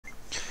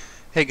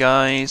Hey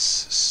guys,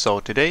 so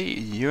today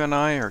you and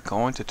I are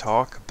going to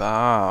talk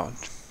about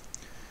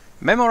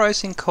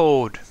memorizing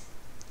code.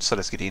 So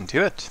let's get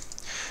into it.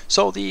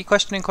 So the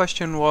question in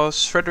question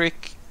was,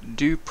 Frederick,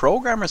 do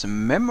programmers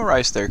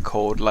memorize their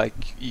code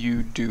like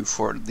you do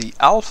for the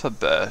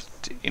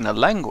alphabet in a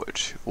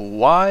language?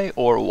 Why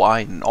or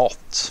why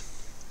not?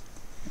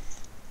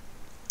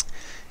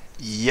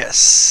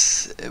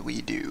 Yes,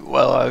 we do.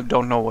 Well, I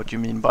don't know what you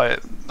mean by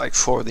like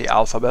for the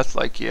alphabet.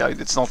 Like, yeah,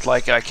 it's not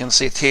like I can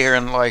sit here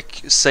and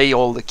like say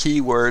all the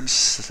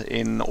keywords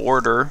in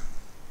order,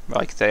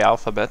 like the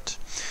alphabet.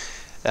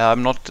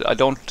 I'm not. I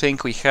don't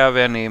think we have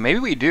any. Maybe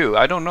we do.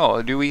 I don't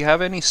know. Do we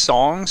have any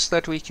songs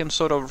that we can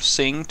sort of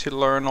sing to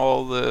learn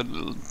all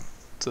the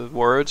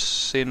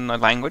words in a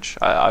language?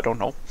 I don't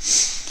know.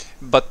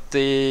 But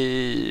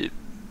the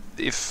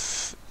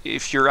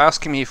if you're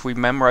asking me if we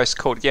memorize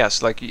code,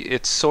 yes. Like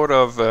it's sort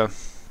of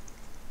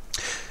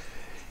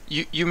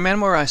you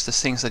memorize the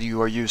things that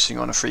you are using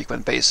on a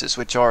frequent basis,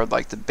 which are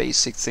like the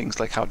basic things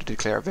like how to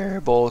declare a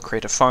variable,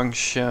 create a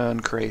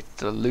function, create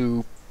a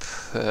loop,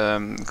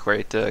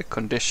 create a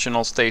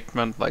conditional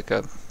statement like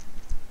a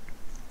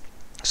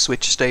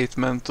switch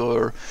statement,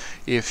 or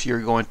if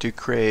you're going to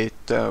create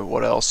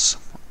what else?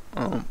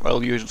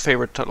 Well, your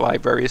favorite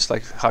libraries,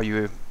 like how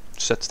you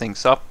set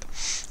things up,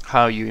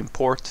 how you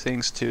import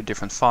things to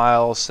different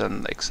files,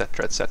 and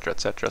etc, etc,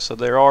 etc. So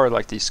there are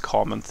like these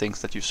common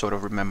things that you sort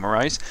of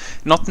memorize.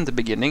 Not in the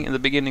beginning. In the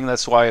beginning,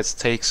 that's why it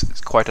takes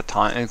quite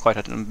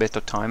a bit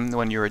of time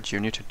when you're a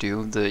junior to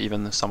do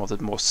even some of the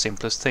most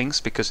simplest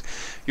things, because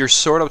you're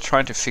sort of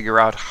trying to figure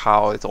out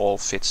how it all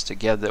fits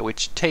together,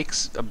 which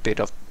takes a bit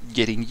of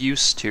getting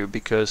used to,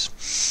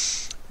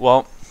 because,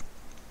 well,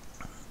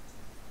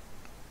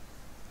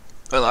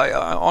 I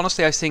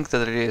honestly I think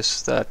that it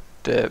is that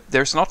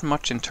there's not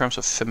much in terms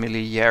of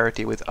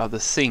familiarity with other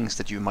things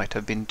that you might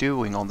have been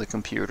doing on the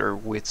computer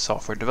with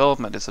software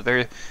development.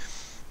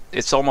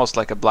 It's almost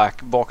like a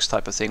black box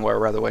type of thing, where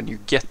rather when you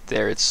get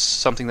there, it's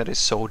something that is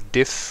so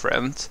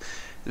different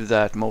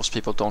that most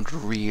people don't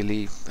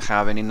really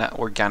have any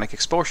organic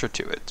exposure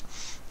to it.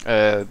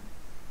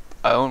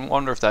 I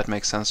wonder if that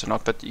makes sense or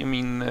not, but you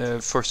mean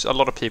for a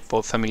lot of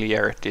people,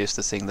 familiarity is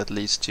the thing that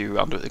leads to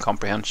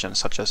comprehension,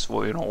 such as,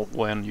 well,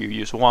 when you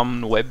use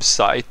one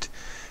website,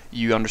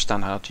 you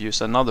understand how to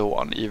use another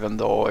one, even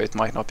though it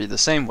might not be the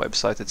same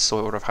website. It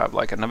sort of have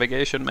like a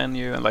navigation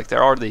menu, and like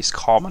there are these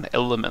common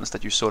elements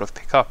that you sort of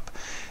pick up.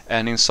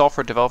 And in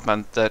software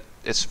development, that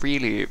it's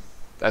really,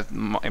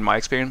 in my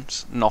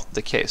experience, not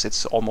the case.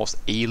 It's almost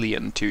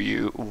alien to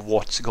you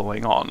what's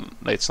going on.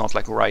 It's not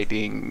like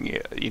writing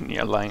in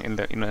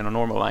a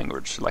normal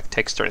language, like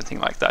text or anything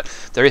like that.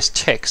 There is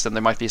text, and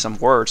there might be some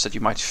words that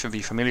you might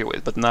be familiar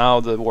with, but now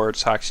the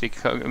words actually,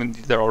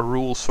 there are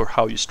rules for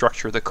how you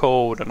structure the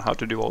code and how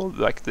to do all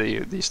like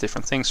these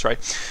different things, right?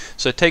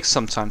 So it takes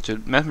some time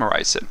to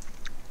memorize it.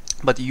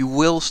 But you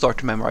will start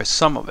to memorize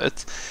some of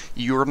it.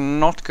 You're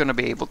not going to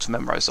be able to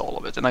memorize all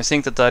of it, and I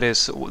think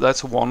that's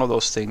one of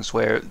those things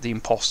where the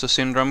imposter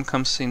syndrome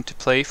comes into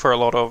play for a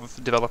lot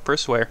of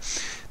developers, where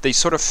they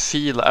sort of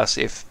feel as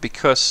if,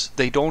 because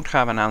they don't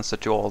have an answer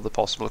to all the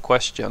possible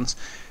questions,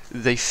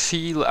 they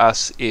feel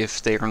as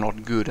if they are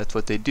not good at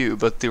what they do.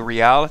 But the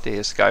reality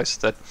is, guys,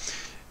 that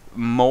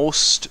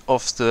most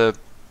of the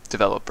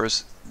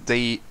developers,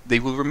 they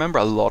will remember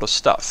a lot of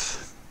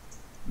stuff,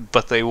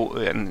 but they will,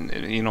 and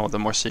the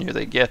more senior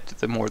they get,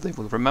 the more they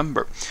will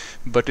remember.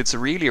 But it's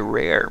really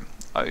rare.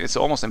 It's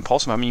almost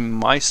impossible. I mean,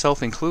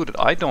 myself included,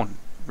 I don't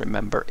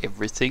remember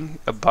everything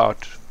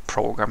about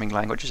programming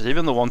languages,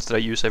 even the ones that I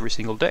use every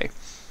single day.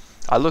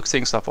 I look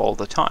things up all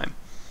the time.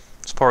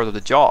 It's part of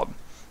the job,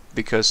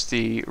 because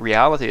the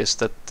reality is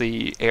that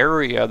the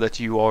area that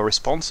you are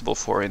responsible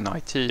for in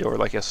IT, or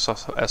like as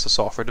a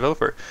software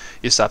developer,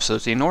 is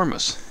absolutely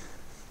enormous.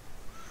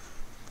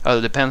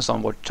 It depends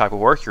on what type of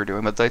work you're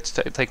doing, but let's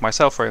take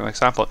myself for an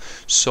example.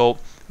 So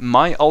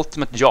my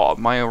ultimate job,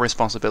 my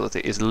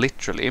responsibility, is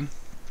literally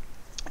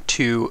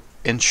to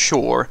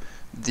ensure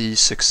the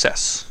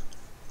success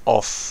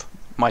of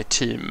my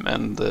team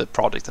and the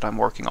project that I'm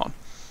working on.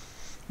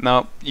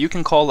 Now, you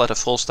can call that a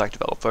full stack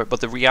developer,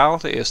 but the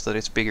reality is that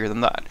it's bigger than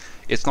that.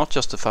 It's not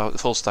just a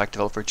full stack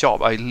developer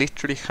job. I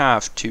literally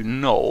have to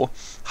know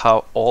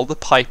how all the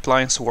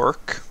pipelines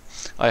work.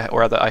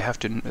 Or rather, I have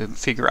to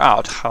figure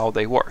out how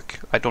they work.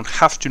 I don't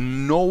have to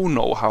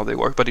know how they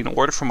work, but in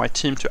order for my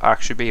team to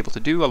actually be able to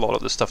do a lot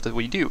of the stuff that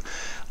we do,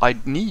 I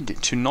need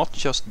to not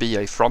just be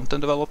a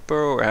front-end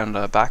developer and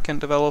a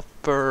back-end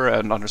developer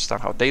and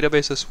understand how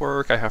databases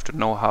work. I have to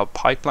know how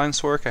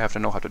pipelines work. I have to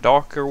know how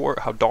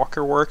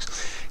Docker works,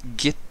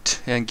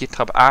 Git and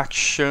GitHub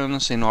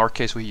Actions. In our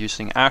case, we're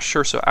using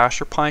Azure, so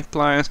Azure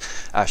pipelines,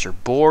 Azure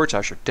boards,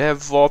 Azure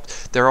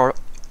DevOps. There are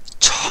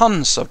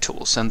tons of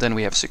tools, and then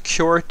we have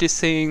security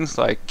things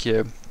like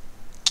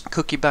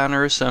cookie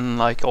banners and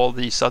like all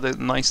these other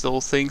nice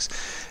little things,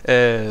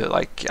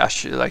 like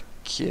Azure, like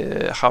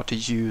how to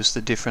use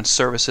the different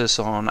services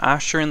on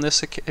Azure in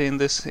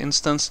this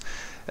instance,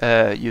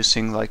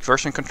 using like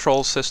version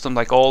control system,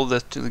 like all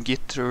the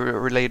Git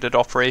related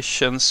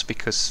operations,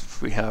 because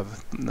we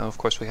have, of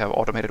course, we have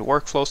automated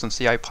workflows and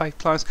CI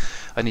pipelines.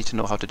 I need to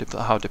know how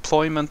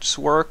deployments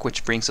work,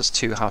 which brings us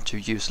to how to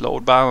use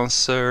load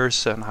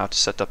balancers and how to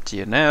set up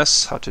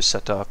DNS, how to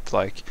set up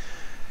like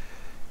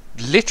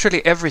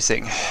literally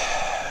everything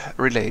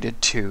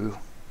related to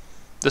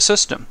the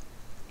system,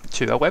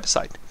 to a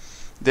website.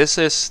 This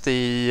is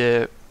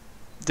the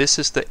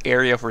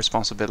area of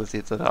responsibility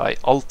that I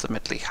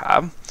ultimately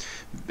have,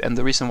 and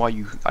the reason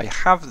why I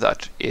have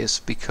that is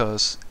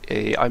because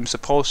I'm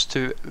supposed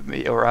to,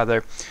 or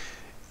rather,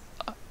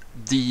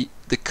 the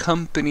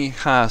company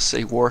has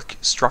a work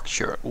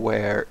structure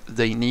where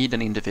they need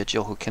an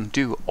individual who can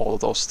do all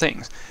of those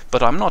things,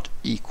 but I'm not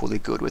equally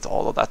good with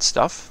all of that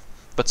stuff.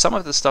 But some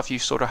of the stuff you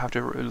sort of have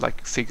to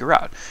like figure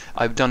out.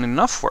 I've done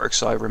enough work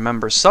so I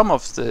remember some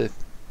of the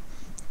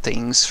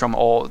things from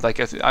all, like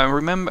I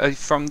remember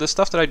from the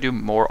stuff that I do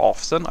more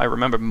often, I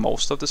remember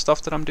most of the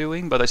stuff that I'm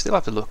doing, but I still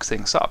have to look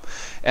things up.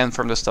 And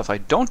from the stuff I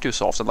don't do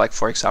so often, like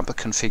for example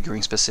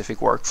configuring specific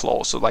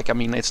workflows, so like, I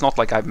mean, it's not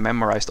like I've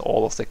memorized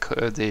all of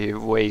the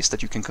ways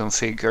that you can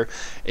configure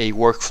a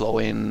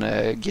workflow in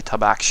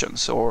GitHub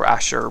Actions or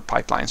Azure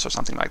pipelines or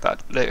something like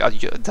that.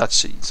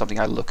 That's something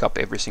I look up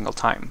every single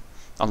time,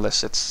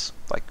 unless it's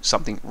like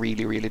something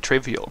really, really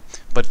trivial.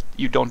 But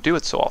you don't do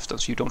it so often,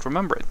 so you don't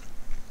remember it.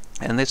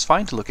 And it's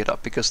fine to look it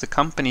up, because the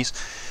companies,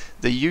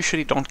 they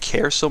usually don't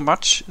care so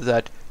much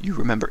that you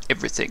remember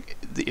everything.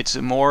 It's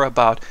more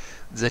about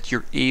that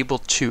you're able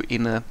to,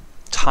 in a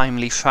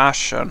timely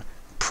fashion,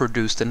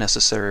 produce the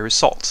necessary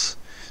results.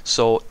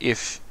 So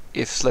if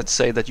let's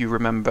say that you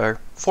remember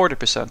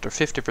 40% or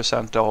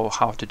 50% of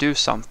how to do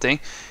something,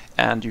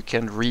 and you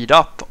can read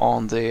up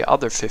on the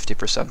other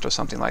 50% or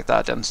something like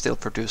that and still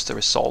produce the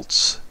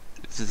results,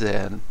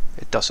 then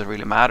it doesn't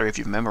really matter if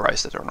you've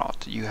memorized it or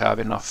not. You have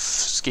enough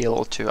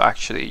skill to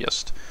actually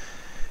just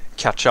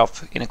catch up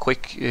in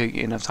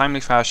a timely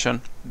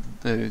fashion,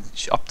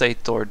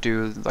 update or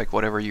do like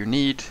whatever you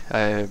need,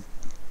 and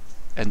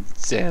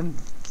then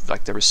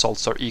like the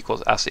results are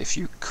equal as if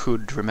you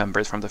could remember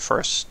it from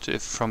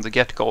the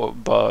get-go.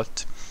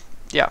 But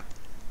yeah,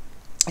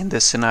 in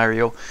this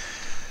scenario,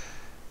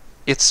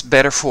 it's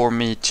better for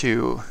me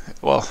to,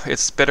 well,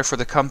 it's better for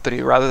the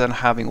company rather than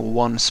having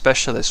one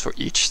specialist for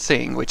each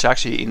thing, which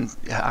actually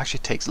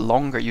takes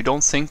longer. You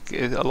don't think,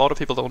 a lot of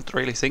people don't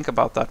really think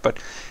about that, but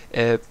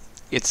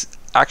it's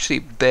actually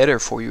better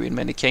for you in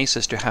many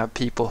cases to have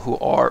people who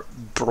are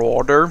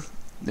broader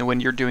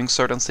when you're doing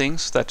certain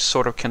things, that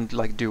sort of can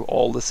like do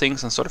all the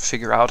things and sort of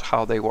figure out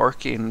how they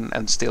work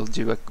and still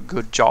do a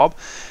good job,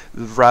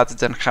 rather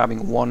than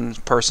having one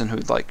person who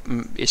like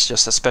is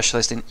just a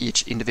specialist in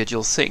each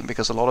individual thing.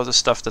 Because a lot of the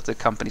stuff that the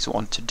companies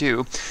want to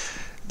do,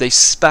 they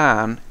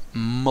span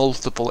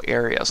multiple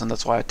areas, and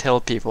that's why I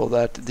tell people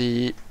that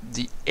the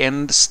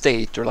end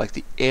state, or like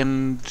the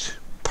end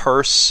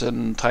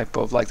person type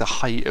of like the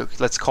high,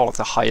 let's call it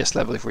the highest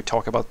level if we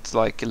talk about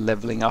like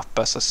leveling up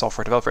as a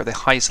software developer, the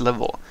highest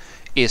level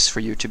is for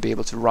you to be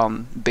able to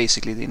run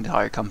basically the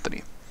entire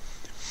company.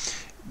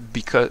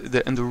 Because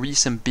the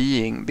reason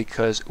being,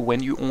 because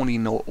when you only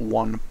know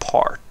one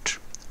part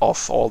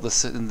of all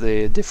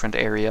the different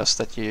areas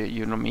that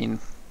you know, mean,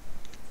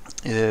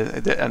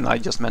 and I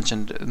just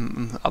mentioned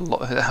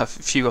a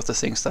few of the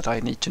things that I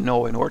need to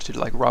know in order to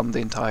like run the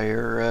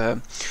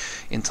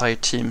entire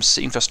team's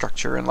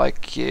infrastructure and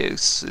like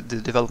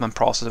the development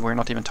process. And we're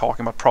not even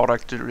talking about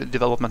product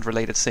development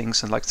related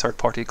things and like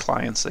third-party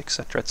clients,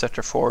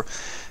 etc., for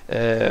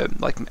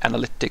like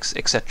analytics,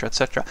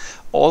 etc.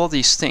 All of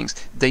these things,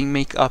 they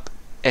make up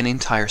an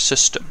entire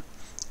system.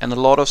 And a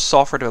lot of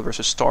software developers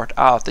who start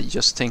out, they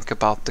just think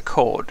about the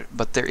code,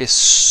 but there is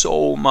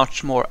so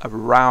much more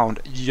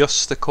around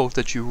just the code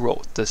that you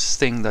wrote, this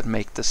thing that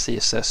makes the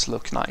CSS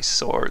look nice,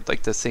 or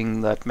like the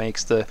thing that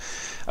makes the,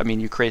 I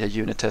mean, you create a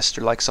unit test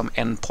or like some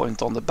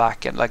endpoint on the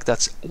back end, like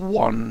that's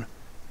one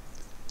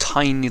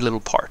tiny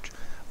little part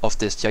of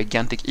this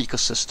gigantic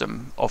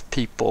ecosystem of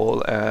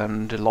people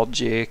and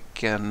logic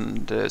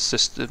and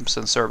systems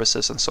and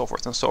services and so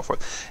forth and so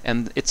forth.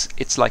 And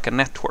it's like a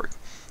network.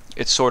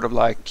 It's sort of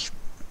like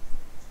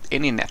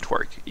any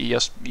network.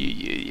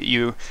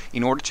 You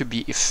in order to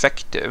be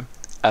effective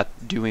at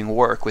doing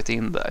work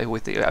within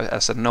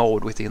as a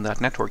node within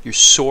that network, you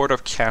sort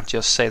of can't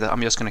just say that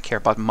I'm just going to care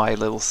about my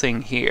little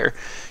thing here.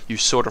 You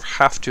sort of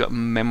have to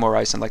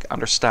memorize and like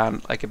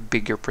understand like a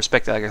bigger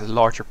perspective, like a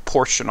larger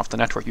portion of the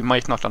network. You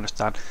might not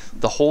understand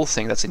the whole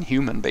thing. That's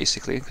inhuman,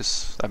 basically,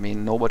 because I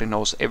mean nobody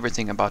knows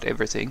everything about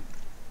everything.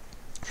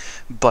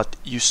 But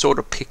you sort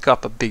of pick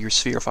up a bigger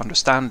sphere of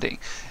understanding.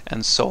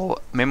 And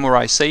so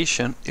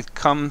memorization, it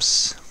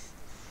comes,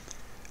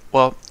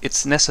 well,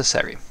 it's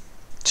necessary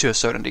to a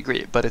certain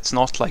degree, but it's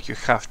not like you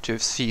have to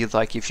feel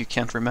like if you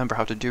can't remember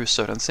how to do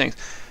certain things,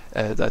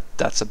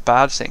 that's a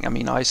bad thing. I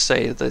mean, I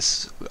say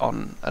this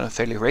on a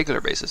fairly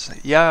regular basis.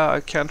 Yeah,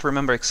 I can't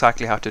remember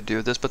exactly how to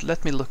do this, but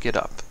let me look it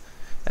up.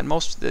 And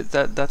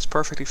that's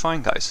perfectly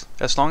fine, guys.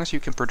 As long as you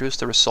can produce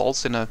the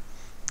results in a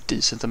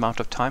decent amount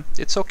of time,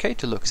 it's okay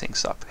to look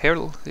things up. Here,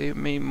 I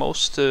mean,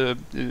 most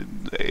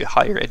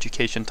higher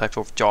education type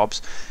of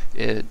jobs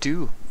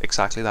do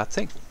exactly that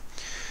thing.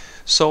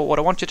 So what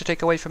I want you to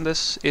take away from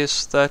this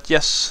is that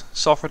yes,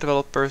 software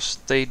developers,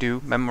 they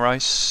do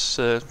memorize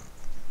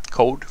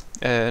code,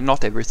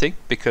 not everything,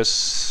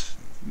 because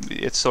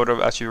it's sort of,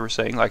 as you were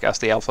saying, like as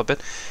the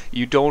alphabet,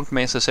 you don't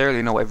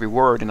necessarily know every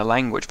word in a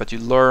language, but you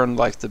learn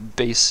like the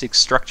basic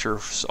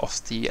structures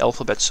of the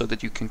alphabet so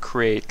that you can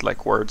create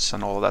like words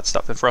and all of that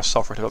stuff. And for us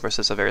software developers,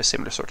 it's a very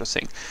similar sort of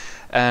thing.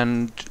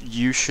 And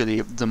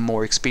usually the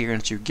more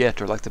experience you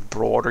get, or like the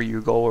broader you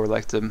go, or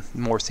like the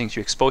more things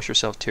you expose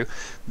yourself to,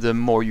 the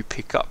more you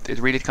pick up. It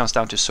really comes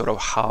down to sort of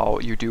how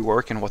you do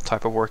work and what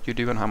type of work you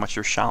do and how much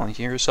you're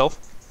challenging yourself.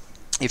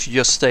 If you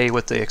just stay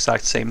with the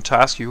exact same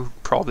task, you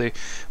probably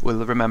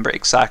will remember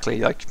exactly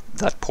like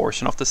that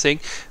portion of the thing.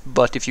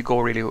 But if you go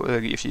really,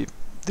 if you,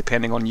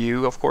 depending on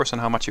you, of course, and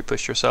how much you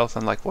push yourself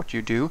and like what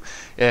you do,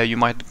 you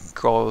might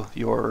grow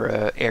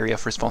your area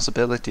of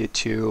responsibility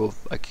to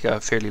like a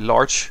fairly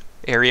large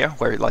area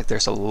where like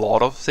there's a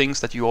lot of things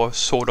that you are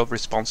sort of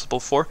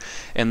responsible for,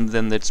 and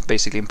then it's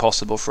basically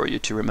impossible for you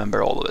to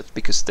remember all of it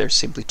because there's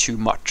simply too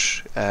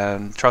much.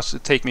 And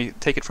take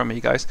it from me,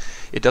 guys,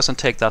 it doesn't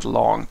take that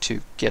long to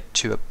get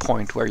to a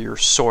point where you're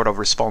sort of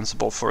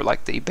responsible for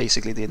like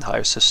basically the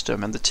entire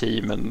system and the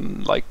team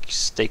and like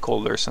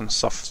stakeholders and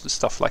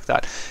stuff like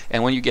that.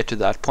 And when you get to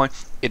that point,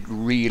 it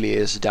really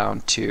is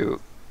down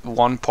to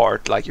one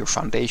part like your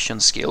foundation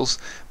skills,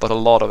 but a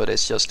lot of it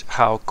is just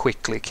how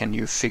quickly can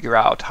you figure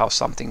out how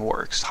something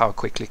works, how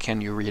quickly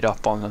can you read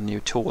up on a new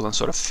tool and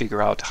sort of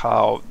figure out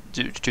how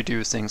to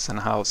do things and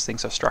how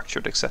things are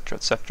structured, etc.,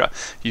 etc.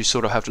 You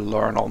sort of have to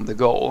learn on the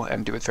go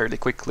and do it fairly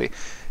quickly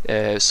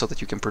so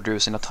that you can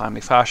produce in a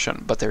timely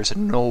fashion. But there's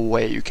no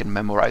way you can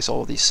memorize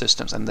all these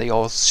systems, and they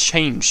all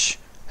change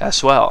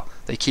as well.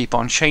 They keep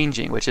on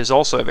changing, which is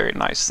also a very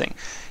nice thing.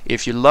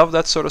 If you love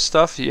that sort of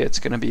stuff, yeah, it's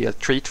going to be a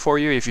treat for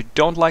you. If you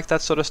don't like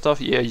that sort of stuff,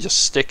 yeah, you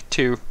just stick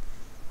to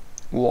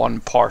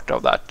one part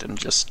of that and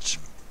just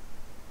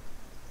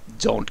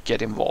don't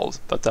get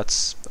involved. But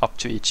that's up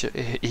to each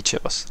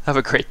of us. Have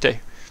a great day.